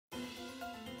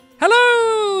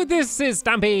this is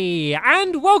Stampy,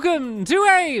 and welcome to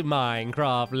a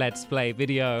Minecraft Let's Play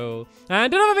video.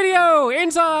 And another video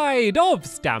inside of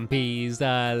Stampy's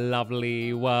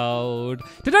lovely world.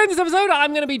 Today in this episode, I'm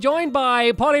going to be joined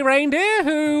by Polly Reindeer,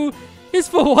 who is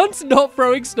for once not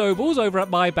throwing snowballs over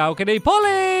at my balcony.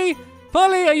 Polly!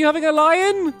 Polly, are you having a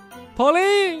lion?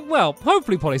 Polly? Well,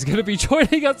 hopefully Polly's going to be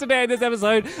joining us today in this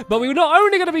episode, but we're not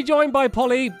only going to be joined by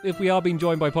Polly, if we are being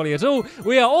joined by Polly at all,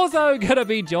 we are also going to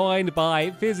be joined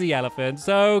by Fizzy Elephant.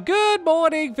 So, good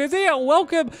morning, Fizzy.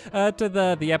 Welcome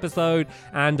to the episode.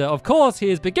 And, of course, he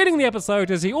is beginning the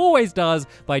episode, as he always does,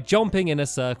 by jumping in a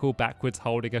circle backwards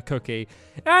holding a cookie.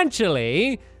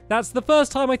 Actually, that's the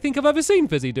first time I think I've ever seen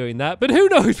Fizzy doing that, but who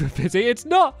knows with Fizzy, it's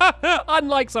not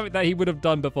unlike something that he would have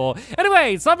done before.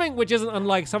 Anyway, something which isn't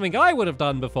unlike something I would have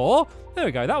done before, there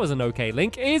we go, that was an okay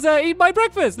link, is eat my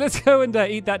breakfast. Let's go and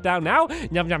eat that down now.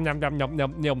 Yum, yum, yum, yum, yum,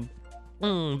 yum, yum.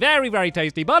 Very, very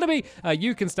tasty. Barnaby,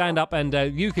 you can stand up and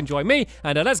you can join me.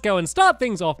 And let's go and start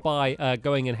things off by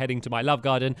going and heading to my love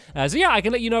garden. So yeah, I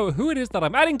can let you know who it is that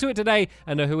I'm adding to it today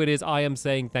and who it is I am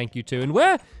saying thank you to. And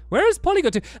where has Polly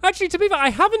got to? Actually, to be fair, I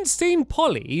haven't seen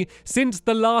Polly since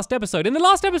the last episode. In the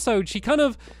last episode, she kind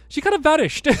of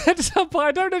vanished at some point.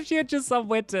 I don't know if she had just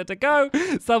somewhere to go,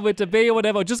 somewhere to be or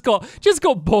whatever. Just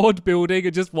got bored building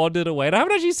and just wandered away. And I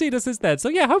haven't actually seen her since then. So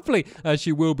yeah, hopefully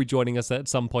she will be joining us at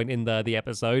some point in the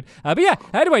episode. But yeah,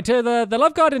 anyway, to the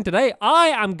love garden today, I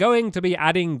am going to be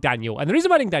adding Daniel. And the reason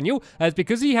I'm adding Daniel is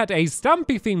because he had a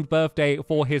Stampy-themed birthday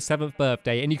for his 7th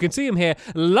birthday. And you can see him here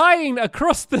lying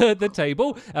across the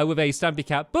table with a Stampy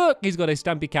Cat book. He's got a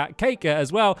Stampy Cat cake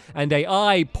as well, and a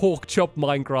I Pork Chop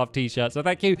Minecraft t-shirt. So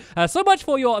thank you so much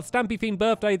for your Stampy-themed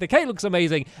birthday. The cake looks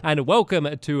amazing, and welcome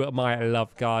to my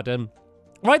love garden.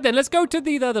 Right then, let's go to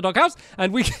the doghouse,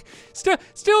 and we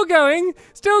still going,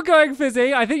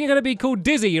 Fizzy. I think you're going to be called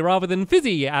Dizzy rather than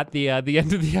Fizzy at the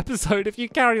end of the episode if you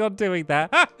carry on doing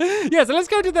that. Yeah, so let's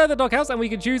go to the doghouse, and we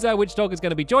can choose which dog is going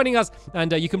to be joining us,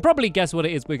 and you can probably guess what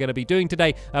it is we're going to be doing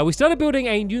today. We started building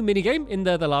a new minigame in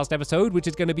the last episode, which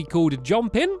is going to be called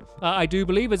Jump In. I do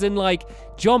believe, as in like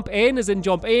jump in,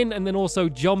 and then also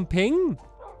jumping.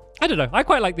 I don't know. I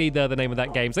quite like the name of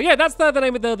that game. So yeah, that's the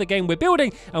name of the game we're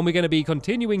building, and we're going to be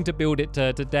continuing to build it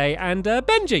today. And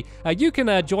Benji, you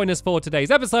can join us for today's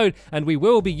episode, and we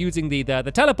will be using the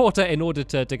teleporter in order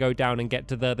to go down and get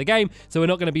to the game. So we're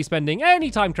not going to be spending any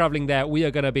time traveling there. We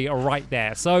are going to be right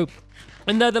there. So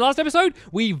in the last episode,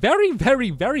 we very, very,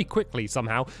 very quickly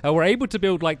somehow were able to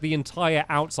build like the entire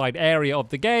outside area of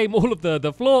the game, all of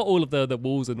the floor, all of the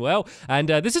walls and well. And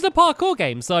this is a parkour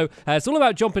game, so it's all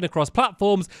about jumping across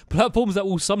platforms that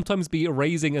will sometimes be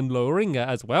raising and lowering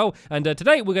as well. And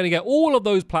today we're going to get all of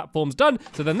those platforms done,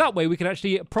 so then that way we can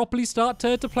actually properly start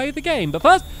to play the game. But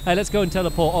first, let's go and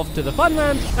teleport off to the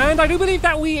Funland. And I do believe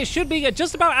that we should be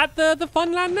just about at the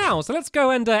Funland now. So let's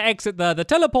go and exit the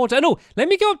teleporter. And let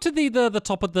me go up to the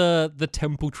top of the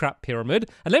temple trap pyramid,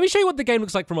 and let me show you what the game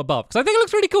looks like from above, because I think it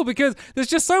looks really cool, because there's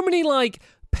just so many like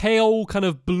pale kind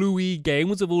of bluey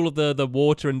games with all of the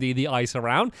water and the ice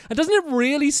around, and doesn't it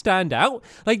really stand out?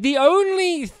 Like the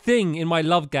only thing in my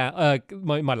love garden,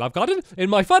 in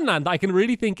my Funland that I can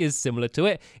really think is similar to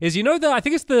it is, you know, I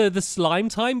think it's the slime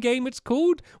time game it's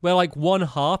called, where like one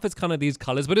half is kind of these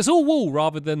colors, but it's all wool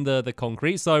rather than the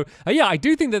concrete. So yeah, I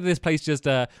do think that this place just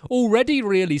already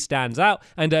really stands out,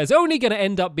 and it's only going to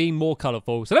end up being more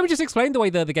colorful. So let me just explain the way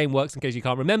the game works in case you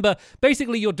can't remember.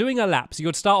 Basically, you're doing a lap, so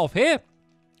you'd start off here.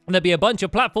 And there'll be a bunch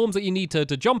of platforms that you need to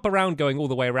jump around, going all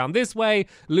the way around this way,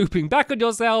 looping back on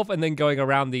yourself, and then going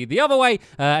around the other way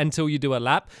until you do a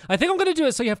lap. I think I'm going to do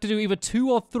it so you have to do either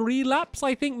 2 or 3 laps,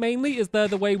 I think, mainly, is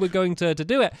the way we're going to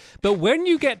do it. But when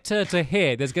you get to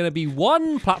here, there's going to be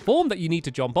one platform that you need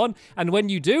to jump on, and when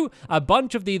you do, a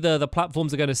bunch of the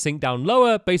platforms are going to sink down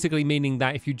lower, basically meaning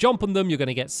that if you jump on them, you're going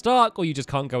to get stuck, or you just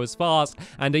can't go as fast.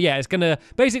 And yeah, it's going to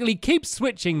basically keep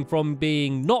switching from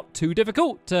being not too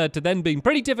difficult to then being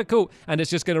pretty difficult, and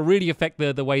it's just going to really affect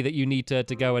the way that you need to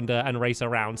go and race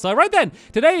around. So right then,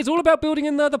 today is all about building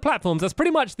in the platforms. That's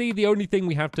pretty much the only thing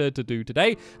we have to do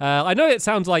today. I know it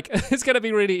sounds like it's going to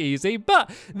be really easy, but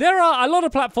there are a lot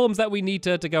of platforms that we need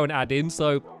to go and add in,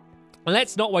 so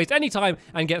let's not waste any time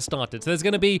and get started. So there's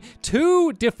going to be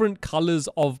 2 different colors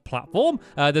of platform.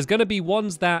 There's going to be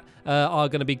ones that are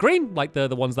going to be green, like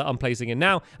the ones that I'm placing in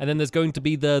now. And then there's going to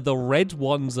be the red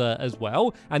ones as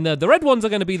well. And the red ones are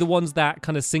going to be the ones that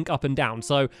kind of sink up and down.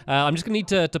 So I'm just going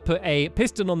to need to put a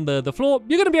piston on the floor.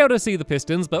 You're going to be able to see the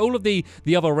pistons, but all of the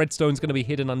other redstone's going to be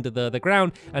hidden under the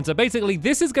ground. And so basically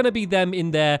this is going to be them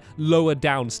in their lower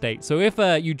down state. So if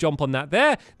you jump on that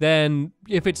there, then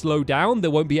if it's low down,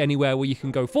 there won't be anywhere where you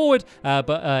can go forward.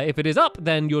 But if it is up,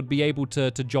 then you'd be able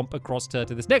to jump across to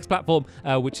this next platform,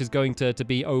 which is going to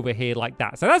be over here like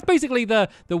that. So that's basically the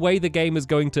way the game is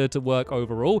going to work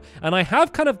overall. And I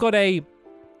have kind of got a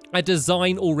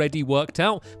design already worked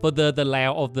out for the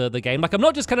layout of the game. Like, I'm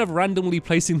not just kind of randomly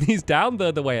placing these down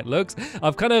the way it looks.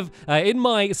 I've kind of, in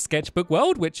my sketchbook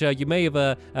world, which you may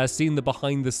have seen the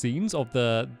behind the scenes of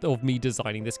me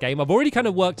designing this game, I've already kind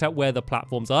of worked out where the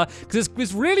platforms are, because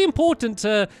it's really important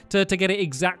to get it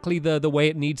exactly the way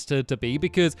it needs to be,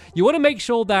 because you want to make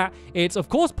sure that it's, of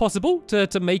course, possible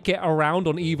to make it around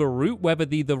on either route, whether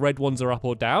the red ones are up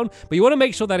or down, but you want to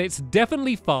make sure that it's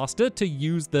definitely faster to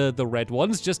use the red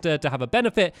ones, just to have a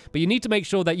benefit, but you need to make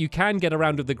sure that you can get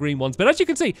around with the green ones. But as you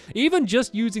can see, even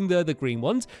just using the green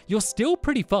ones, you're still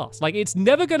pretty fast. Like, it's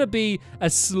never going to be a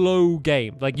slow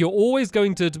game. Like, you're always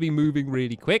going to be moving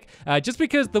really quick, just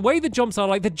because the way the jumps are,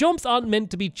 like, the jumps aren't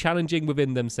meant to be challenging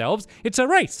within themselves. It's a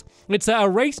race. It's a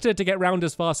race to get around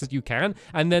as fast as you can,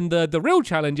 and then the real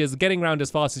challenge is getting around as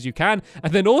fast as you can,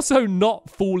 and then also not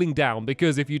falling down,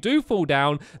 because if you do fall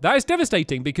down, that is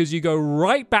devastating, because you go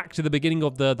right back to the beginning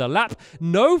of the lap.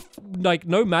 No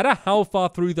matter how far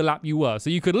through the lap you were. So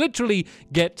you could literally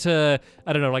get to,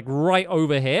 I don't know, like right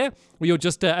over here, where you're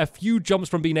just a few jumps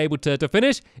from being able to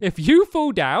finish. If you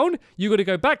fall down, you got to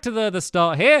go back to the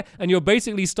start here, and you're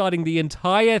basically starting the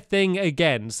entire thing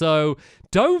again. So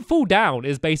don't fall down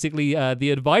is basically the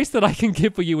advice that I can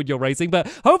give for you when you're racing. But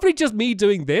hopefully just me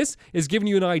doing this is giving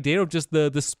you an idea of just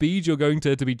the speed you're going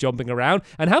to be jumping around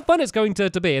and how fun it's going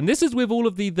to be. And this is with all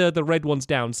of the red ones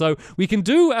down. So we can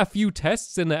do a few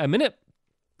tests in a minute.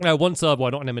 Once I've,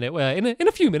 well, not in a minute, in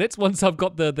a few minutes, once I've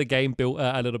got the game built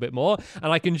a little bit more,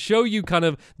 and I can show you kind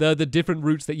of the different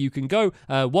routes that you can go,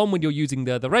 one when you're using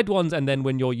the red ones, and then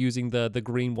when you're using the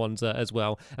green ones as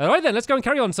well. All right then, let's go and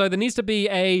carry on. So there needs to be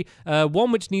a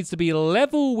one which needs to be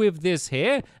level with this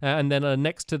here, and then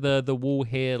next to the wall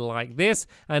here like this.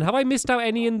 And have I missed out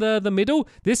any in the middle?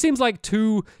 This seems like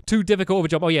too difficult of a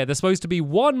jump. Oh yeah, there's supposed to be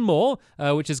one more,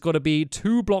 which has got to be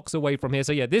 2 blocks away from here.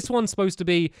 So yeah, this one's supposed to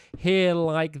be here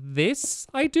like this,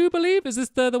 I do believe. Is this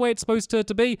the way it's supposed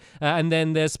to be? And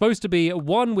then there's supposed to be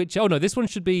one which, oh no, this one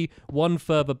should be one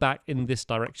further back in this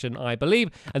direction, I believe.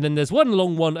 And then there's one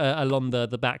long one along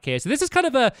the back here. So this is kind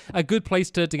of a good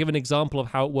place to give an example of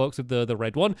how it works with the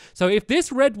red one. So if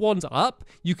this red one's up,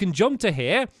 you can jump to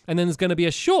here, and then there's going to be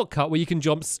a shortcut where you can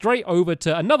jump straight over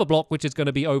to another block, which is going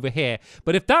to be over here.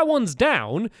 But if that one's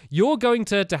down, you're going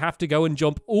to have to go and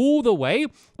jump all the way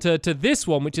to this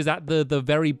one, which is at the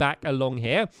very back along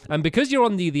here. And because you're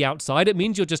on the outside, it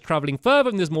means you're just traveling further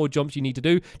and there's more jumps you need to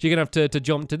do. So you're going to have to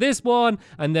jump to this one,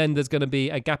 and then there's going to be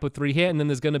a gap of 3 here, and then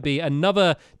there's going to be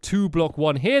another 2-block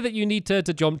one here that you need to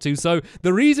jump to. So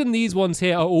the reason these ones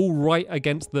here are all right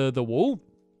against the wall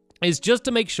is just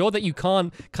to make sure that you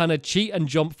can't kind of cheat and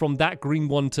jump from that green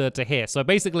one to here. So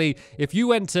basically, if you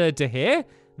went to here,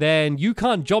 then you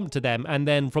can't jump to them. And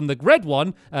then from the red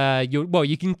one,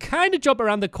 you can kind of jump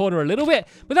around the corner a little bit,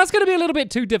 but that's going to be a little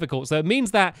bit too difficult. So it means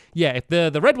that, yeah, if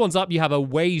the red one's up, you have a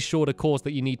way shorter course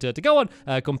that you need to go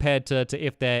on compared to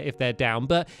if they're down.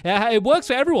 But it works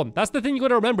for everyone. That's the thing you got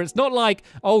to remember. It's not like,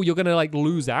 oh, you're going to like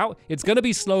lose out. It's going to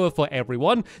be slower for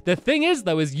everyone. The thing is,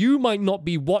 though, is you might not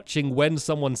be watching when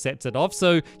someone sets it off.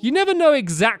 So you never know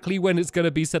exactly when it's going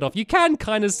to be set off. You can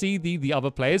kind of see the other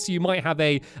players. So you might have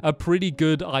a pretty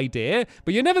good idea,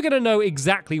 but you're never going to know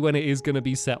exactly when it is going to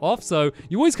be set off. So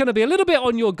you always kind of be a little bit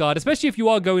on your guard, especially if you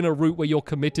are going a route where you're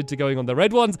committed to going on the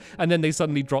red ones and then they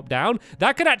suddenly drop down.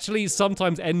 That could actually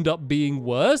sometimes end up being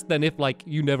worse than if like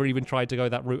you never even tried to go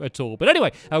that route at all. But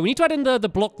anyway, we need to add in the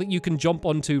block that you can jump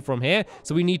onto from here.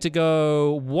 So we need to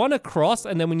go 1 across,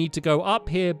 and then we need to go up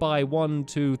here by 1,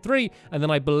 2, 3, and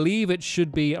then I believe it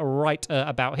should be right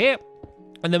about here.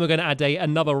 And then we're going to add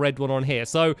another red one on here.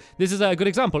 So this is a good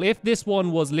example. If this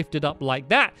one was lifted up like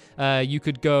that, you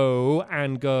could go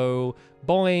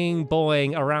boing,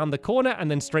 boing around the corner and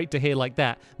then straight to here like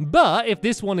that. But if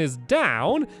this one is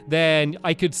down, then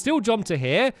I could still jump to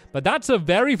here, but that's a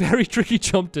very, very tricky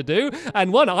jump to do,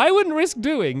 and one I wouldn't risk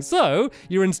doing. So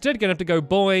you're instead going to have to go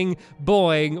boing,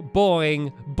 boing,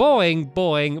 boing, boing,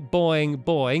 boing, boing,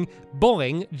 boing,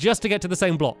 boing, just to get to the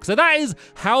same block. So that is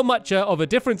how much of a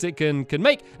difference it can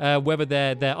make, whether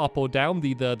they're up or down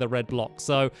the red block.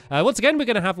 So once again, we're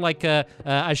going to have like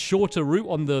a shorter route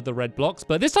on the red blocks,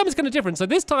 but this time it's going to different. So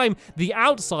this time, the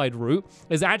outside route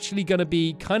is actually going to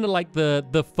be kind of like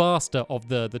the faster of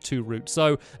the 2 routes.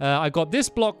 So I got this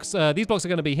blocks. These blocks are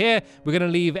going to be here. We're going to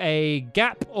leave a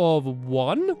gap of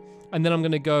 1. and then I'm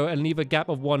going to go and leave a gap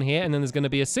of 1 here, and then there's going to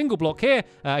be a single block here,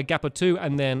 a gap of 2,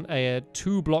 and then a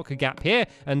 2 block gap here.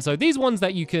 And so these ones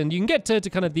that you can get to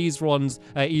kind of these ones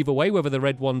either way, whether the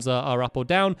red ones are up or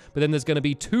down, but then there's going to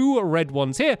be 2 red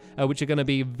ones here, which are going to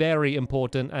be very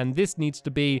important, and this needs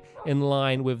to be in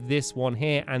line with this one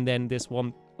here, and then this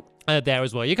one there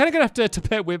as well. You're kind of going to have to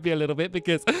bear with me a little bit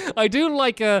because I do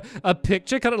like a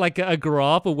picture, kind of like a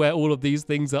graph of where all of these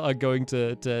things are going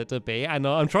to be. And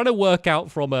I'm trying to work out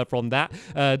from that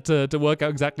to work out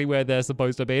exactly where they're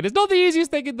supposed to be. And it's not the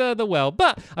easiest thing in the world,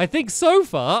 but I think so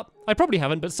far, I probably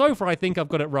haven't, but so far I think I've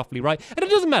got it roughly right. And it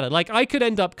doesn't matter. Like, I could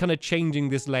end up kind of changing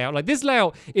this layout. Like, this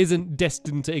layout isn't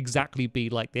destined to exactly be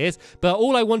like this, but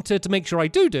all I want to make sure I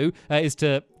do is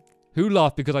to... Who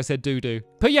laughed because I said doo-doo?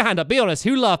 Put your hand up. Be honest.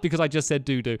 Who laughed because I just said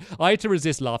doo-doo? I had to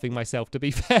resist laughing myself, to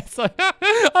be fair. So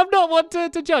I'm not one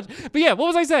to judge. But yeah, what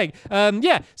was I saying?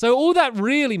 Yeah, so all that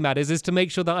really matters is to make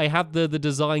sure that I have the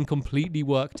design completely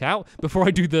worked out before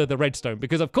I do the redstone.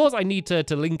 Because, of course, I need to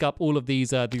link up all of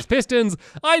these pistons.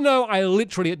 I know I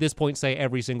literally at this point say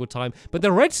every single time. But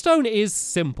the redstone is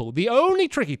simple. The only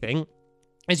tricky thing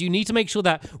is you need to make sure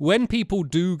that when people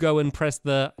do go and press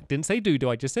the... Didn't say do,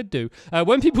 I just said do.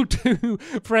 When people do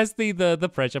press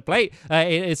the pressure plate,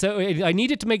 I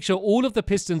needed to make sure all of the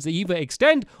pistons either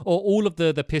extend or all of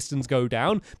the pistons go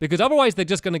down, because otherwise they're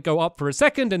just going to go up for a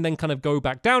second and then kind of go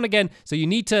back down again. So you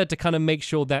need to kind of make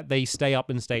sure that they stay up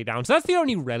and stay down. So that's the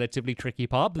only relatively tricky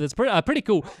part, but there's a pretty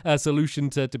cool solution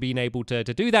to being able to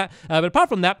do that. But apart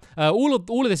from that, all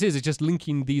of this is just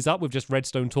linking these up with just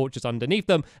redstone torches underneath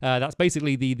them. That's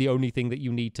basically the only thing that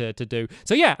you need to do.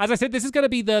 So yeah, as I said, this is going to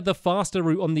be the faster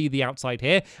route on the outside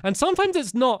here. And sometimes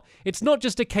it's not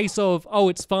just a case of, oh,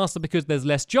 it's faster because there's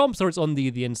less jumps or it's on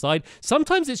the inside.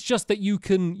 Sometimes it's just that you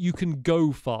can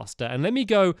go faster. And let me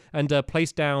go and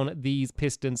place down these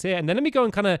pistons here. And then let me go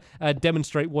and kind of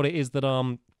demonstrate what it is that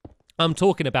I'm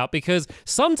talking about, because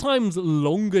sometimes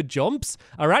longer jumps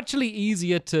are actually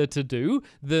easier to do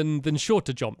than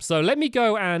shorter jumps. So let me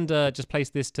go and just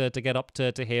place this to get up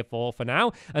to here for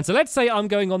now. And so let's say I'm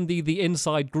going on the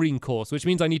inside green course, which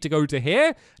means I need to go to here,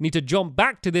 I need to jump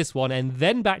back to this one, and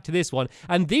then back to this one.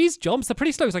 And these jumps are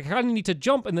pretty slow. So I kind of need to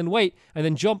jump and then wait, and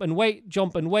then jump and wait,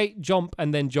 jump and wait, jump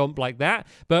and then jump like that.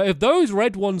 But if those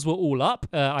red ones were all up,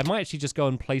 I might actually just go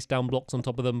and place down blocks on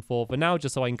top of them for now,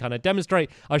 just so I can kind of demonstrate.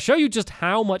 I'll show you just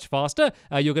how much faster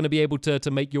you're going to be able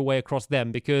to make your way across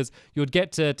them, because you'd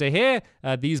get to here,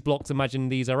 these blocks, imagine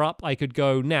these are up, I could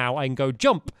go now, I can go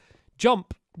jump,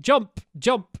 jump, jump,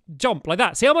 jump, jump, like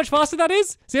that. See how much faster that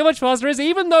is? See how much faster it is?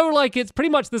 Even though, like, it's pretty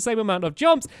much the same amount of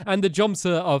jumps, and the jumps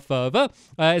are further,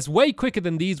 it's way quicker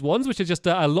than these ones, which are just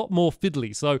a lot more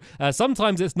fiddly. So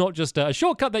sometimes it's not just a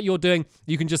shortcut that you're doing,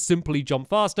 you can just simply jump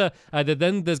faster.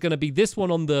 Then there's going to be this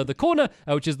one on the corner,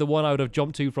 which is the one I would have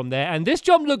jumped to from there. And this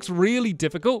jump looks really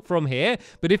difficult from here,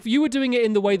 but if you were doing it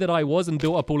in the way that I was and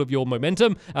built up all of your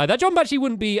momentum, that jump actually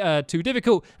wouldn't be too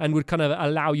difficult and would kind of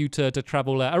allow you to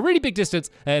travel a really big distance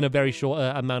in a very short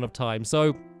amount of time.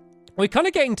 So we're kind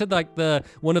of getting to like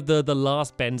one of the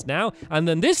last bends now, and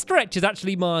then this stretch is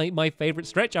actually my favorite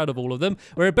stretch out of all of them,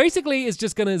 where it basically is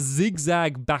just going to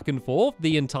zigzag back and forth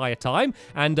the entire time,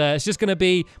 and it's just going to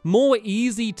be more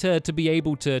easy to be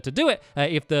able to do it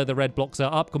if the red blocks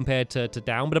are up compared to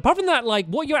down. But apart from that, like,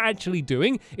 what you're actually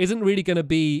doing isn't really going to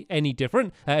be any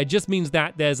different. It just means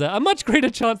that there's a much greater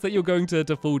chance that you're going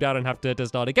to fall down and have to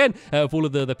start again if all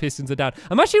of the pistons are down.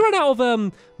 I'm actually run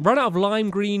out of lime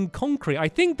green concrete. I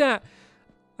think that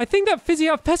Fizzy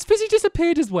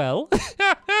disappeared as well.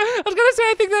 I was going to say,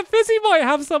 I think that Fizzy might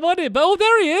have some on it, but oh,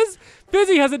 there he is.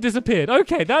 Fizzy hasn't disappeared.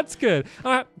 Okay, that's good.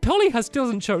 Polly still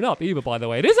hasn't shown up either, by the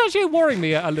way. It is actually worrying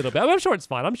me a little bit. I'm sure it's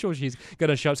fine. I'm sure she's going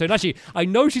to show up soon. Actually, I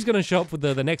know she's going to show up for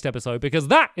the next episode, because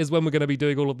that is when we're going to be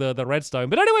doing all of the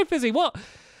redstone. But anyway, Fizzy, what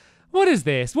is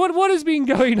this? What has been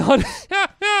going on?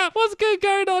 What's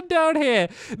going on down here?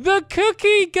 The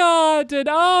cookie garden.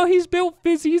 Oh, he's built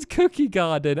Fizzy's cookie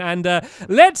garden. And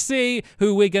let's see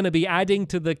who we're going to be adding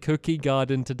to the cookie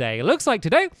garden today. It looks like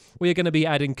today we're going to be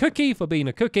adding Cookie for being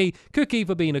a cookie, Cookie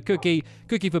for being a cookie,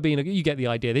 Cookie for being a... You get the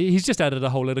idea. He's just added a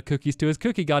whole lot of cookies to his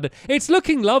cookie garden. It's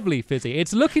looking lovely, Fizzy.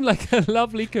 It's looking like a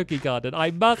lovely cookie garden,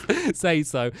 I must say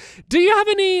so. Do you have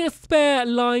any spare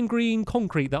lime green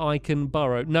concrete that I can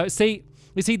borrow? No,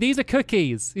 you see, these are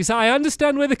cookies. You see, I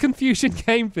understand where the confusion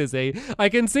came, Fizzy. I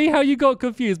can see how you got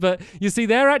confused, but you see,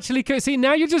 they're actually cookies. See,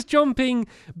 now you're just jumping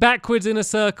backwards in a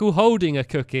circle holding a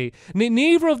cookie.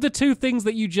 Neither of the two things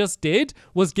that you just did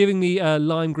was giving me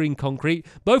lime green concrete.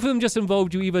 Both of them just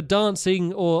involved you either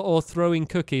dancing or throwing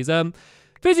cookies.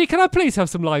 Fizzy, can I please have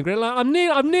some lime green? Like, I'm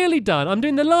nearly done. I'm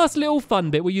doing the last little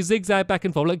fun bit where you zigzag back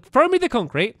and forth. Like, throw me the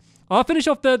concrete. I'll finish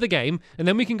off the game, and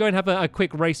then we can go and have a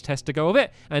quick race test to go of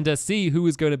it and see who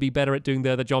is going to be better at doing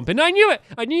the jump. And I knew it!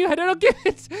 I knew you had it. I'll give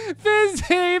it.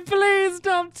 Fizzy, please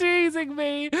stop teasing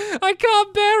me. I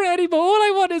can't bear it anymore. All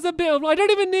I want is a bit of... I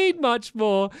don't even need much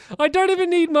more. I don't even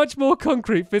need much more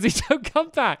concrete, Fizzy. So come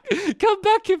back. Come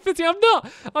back here, Fizzy. I'm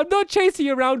not chasing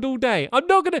you around all day. I'm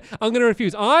gonna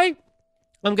refuse. I'm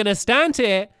gonna stand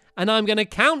here, and I'm gonna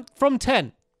count from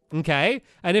 10. Okay?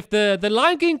 And if the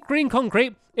lime green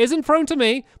concrete isn't thrown to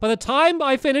me, by the time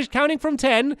I finish counting from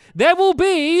 10, there will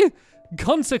be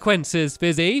consequences,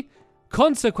 Fizzy.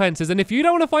 Consequences. And if you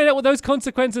don't want to find out what those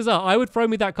consequences are, I would throw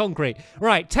me that concrete.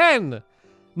 Right, 10,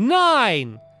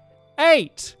 9,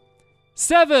 8,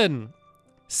 7,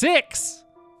 6,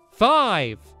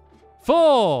 5,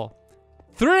 4,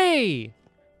 3,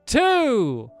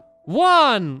 2,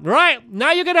 1. Right,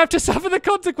 now you're going to have to suffer the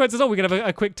consequences. Oh, we're going to have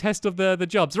a quick test of the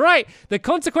jobs. Right, the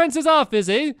consequences are,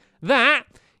 Fizzy, that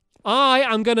I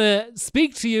am going to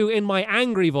speak to you in my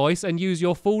angry voice and use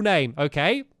your full name,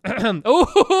 okay?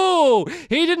 Oh,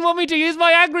 he didn't want me to use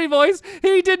my angry voice.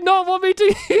 He did not want me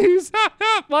to use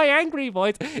my angry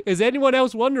voice. Is anyone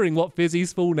else wondering what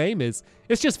Fizzy's full name is?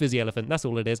 It's just Fizzy Elephant. That's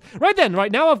all it is. Right then,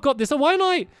 right now I've got this. Oh, why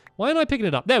am I picking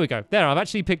it up? There we go. There, I've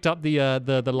actually picked up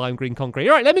the lime green concrete.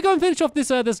 All right, let me go and finish off this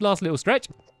last little stretch.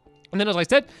 And then, as I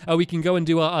said, we can go and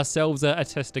do ourselves a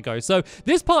test to go. So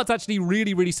this part's actually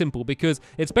really, really simple because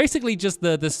it's basically just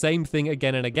the same thing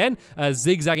again and again,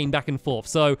 zigzagging back and forth.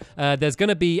 So there's going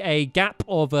to be a gap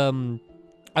of...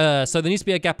 so there needs to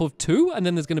be a gap of 2, and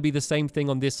then there's going to be the same thing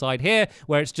on this side here,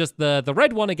 where it's just the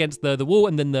red one against the wall,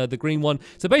 and then the green one.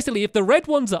 So basically, if the red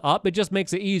ones are up, it just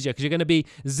makes it easier, because you're going to be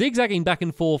zigzagging back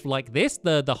and forth like this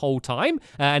the whole time,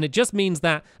 and it just means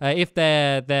that if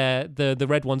the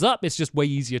red one's up, it's just way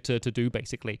easier to do,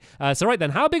 basically. So right then,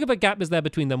 how big of a gap is there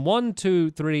between them? 1,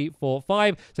 2, 3, 4,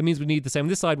 5. So it means we need the same on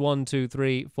this side. 1, 2,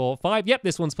 3, 4, 5. Yep,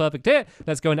 this one's perfect here.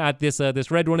 Let's go and add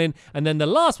this red one in, and then the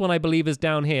last one, I believe, is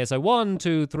down here. So 1,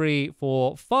 2, 3,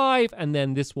 4, 5, and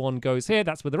then this one goes here.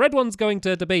 That's where the red one's going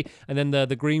to be, and then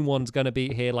the green one's going to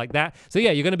be here like that. So yeah,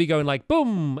 you're going to be going like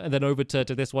boom, and then over to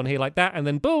this one here like that, and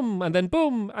then boom, and then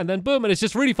boom, and then boom, and it's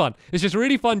just really fun. It's just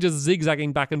really fun just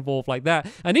zigzagging back and forth like that.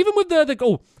 And even with I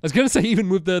was going to say even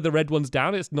with the red ones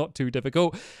down, it's not too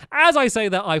difficult. As I say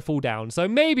that, I fall down, so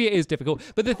maybe it is difficult.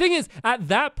 But the thing is, at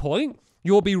that point,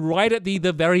 you'll be right at the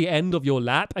very end of your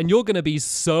lap, and you're going to be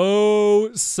so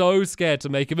scared to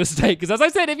make a mistake. Because as I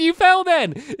said, if you fail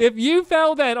then,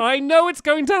 I know it's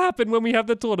going to happen when we have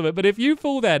the tournament, but if you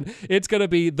fall then, it's going to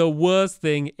be the worst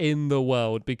thing in the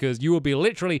world, because you will be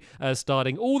literally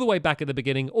starting all the way back at the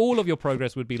beginning. All of your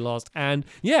progress would be lost, and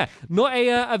yeah, not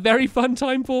a very fun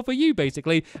time for you,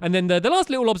 basically. And then the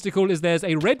last little obstacle is there's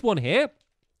a red one here,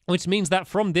 which means that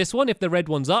from this one, if the red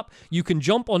one's up, you can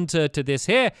jump onto this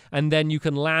here, and then you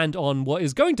can land on what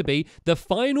is going to be the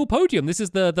final podium. This is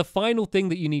the final thing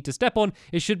that you need to step on.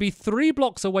 It should be 3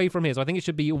 blocks away from here, so I think it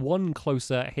should be 1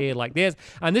 closer here like this.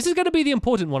 And this is going to be the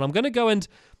important one. I'm going to go and...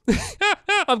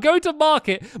 I'm going to mark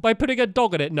it by putting a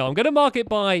dog on it. No, I'm going to mark it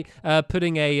by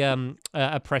putting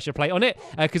a pressure plate on it,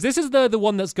 because this is the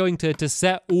one that's going to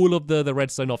set all of the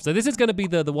redstone off. So this is going to be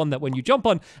the one that when you jump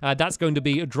on, that's going to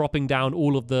be dropping down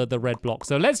all of the red blocks.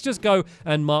 So let's just go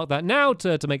and mark that now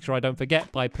to make sure I don't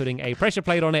forget by putting a pressure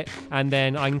plate on it, and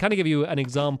then I can kind of give you an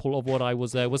example of what I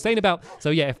was saying about.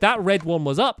 So yeah, if that red one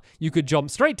was up, you could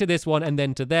jump straight to this one and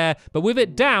then to there. But with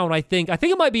it down, I think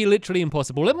it might be literally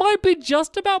impossible. It might be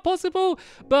just about possible,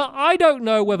 but I don't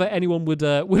know whether anyone would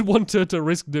want to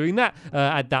risk doing that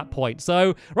at that point.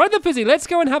 So right then, Fizzy, let's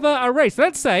go and have a race.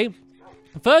 Let's say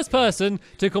first person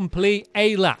to complete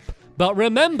a lap. But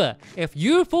remember, if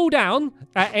you fall down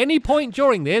at any point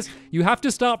during this, you have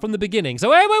to start from the beginning. So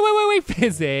wait,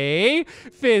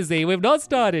 Fizzy, we've not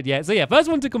started yet. So yeah, first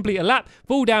one to complete a lap,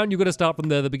 fall down, you've got to start from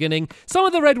the beginning. Some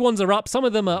of the red ones are up, some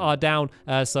of them are down.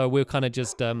 So we'll kind of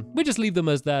just leave them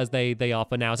as they are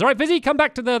for now. So all right, Fizzy, come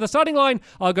back to the starting line.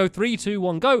 I'll go 3, 2,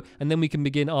 1, go, and then we can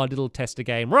begin our little tester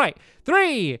game. Right,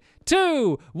 3,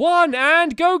 2, 1,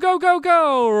 and go.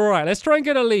 All right, let's try and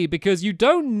get a lead, because you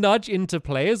don't nudge into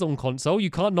players on console. You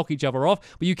can't knock each other off,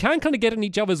 but you can kind of get in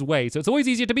each other's way. So it's always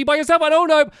easier to be by yourself. And oh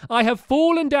no, I have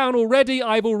fallen down already.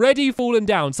 I've already fallen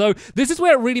down. So this is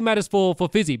where it really matters for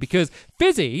Fizzy, because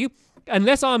Fizzy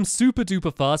unless I'm super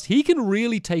duper fast, he can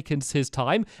really take his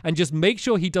time and just make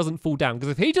sure he doesn't fall down.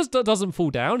 Because if he just doesn't fall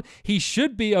down, he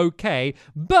should be okay.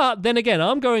 But then again,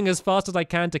 I'm going as fast as I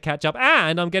can to catch up,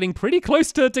 and I'm getting pretty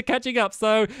close to catching up.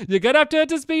 So you're going to have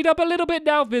to speed up a little bit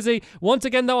now, Fizzy. Once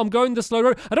again, though, I'm going the slow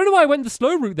route. I don't know why I went the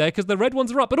slow route there, because the red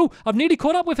ones are up. But oh, I've nearly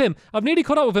caught up with him.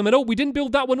 And oh, we didn't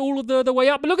build that one all of the way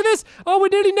up. But look at this. Oh, we're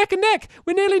nearly neck and neck.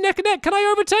 Can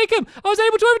I overtake him? I was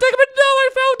able to overtake him, but no, I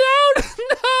fell down.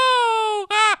 No.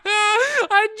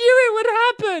 I knew it would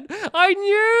happen. I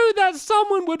knew that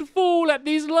someone would fall at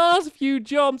these last few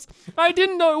jumps. I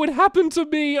didn't know it would happen to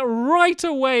me right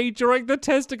away during the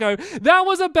Testigo. That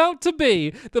was about to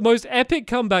be the most epic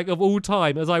comeback of all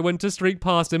time as I went to streak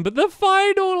past him. But the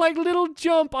final, little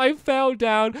jump, I fell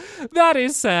down. That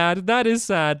is sad.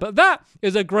 But that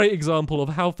is a great example of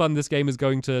how fun this game is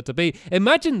going to be.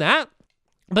 Imagine that,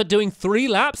 but doing 3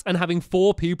 laps and having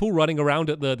 4 people running around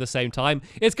at the same time.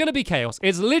 It's going to be chaos.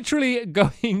 It's literally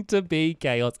going to be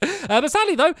chaos. But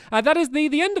sadly, though, that is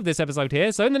the end of this episode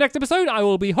here. So in the next episode, I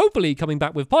will be hopefully coming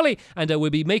back with Polly, and we'll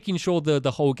be making sure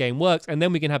the whole game works. And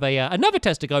then we can have another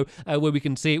test to go where we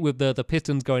can see it with the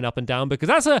pistons going up and down, because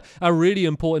that's a really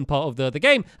important part of the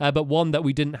game, but one that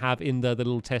we didn't have in the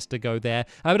little test to go there.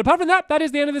 But apart from that, that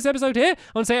is the end of this episode here.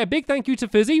 I want to say a big thank you to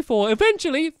Fizzy for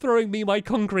eventually throwing me my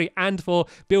concrete and for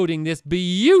building this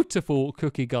beautiful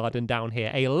cookie garden down here.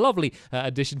 A lovely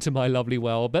addition to my lovely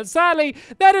world. But sadly,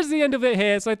 that is the end of it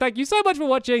here. So thank you so much for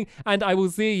watching, and I will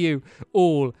see you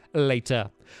all later.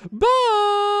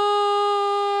 Bye!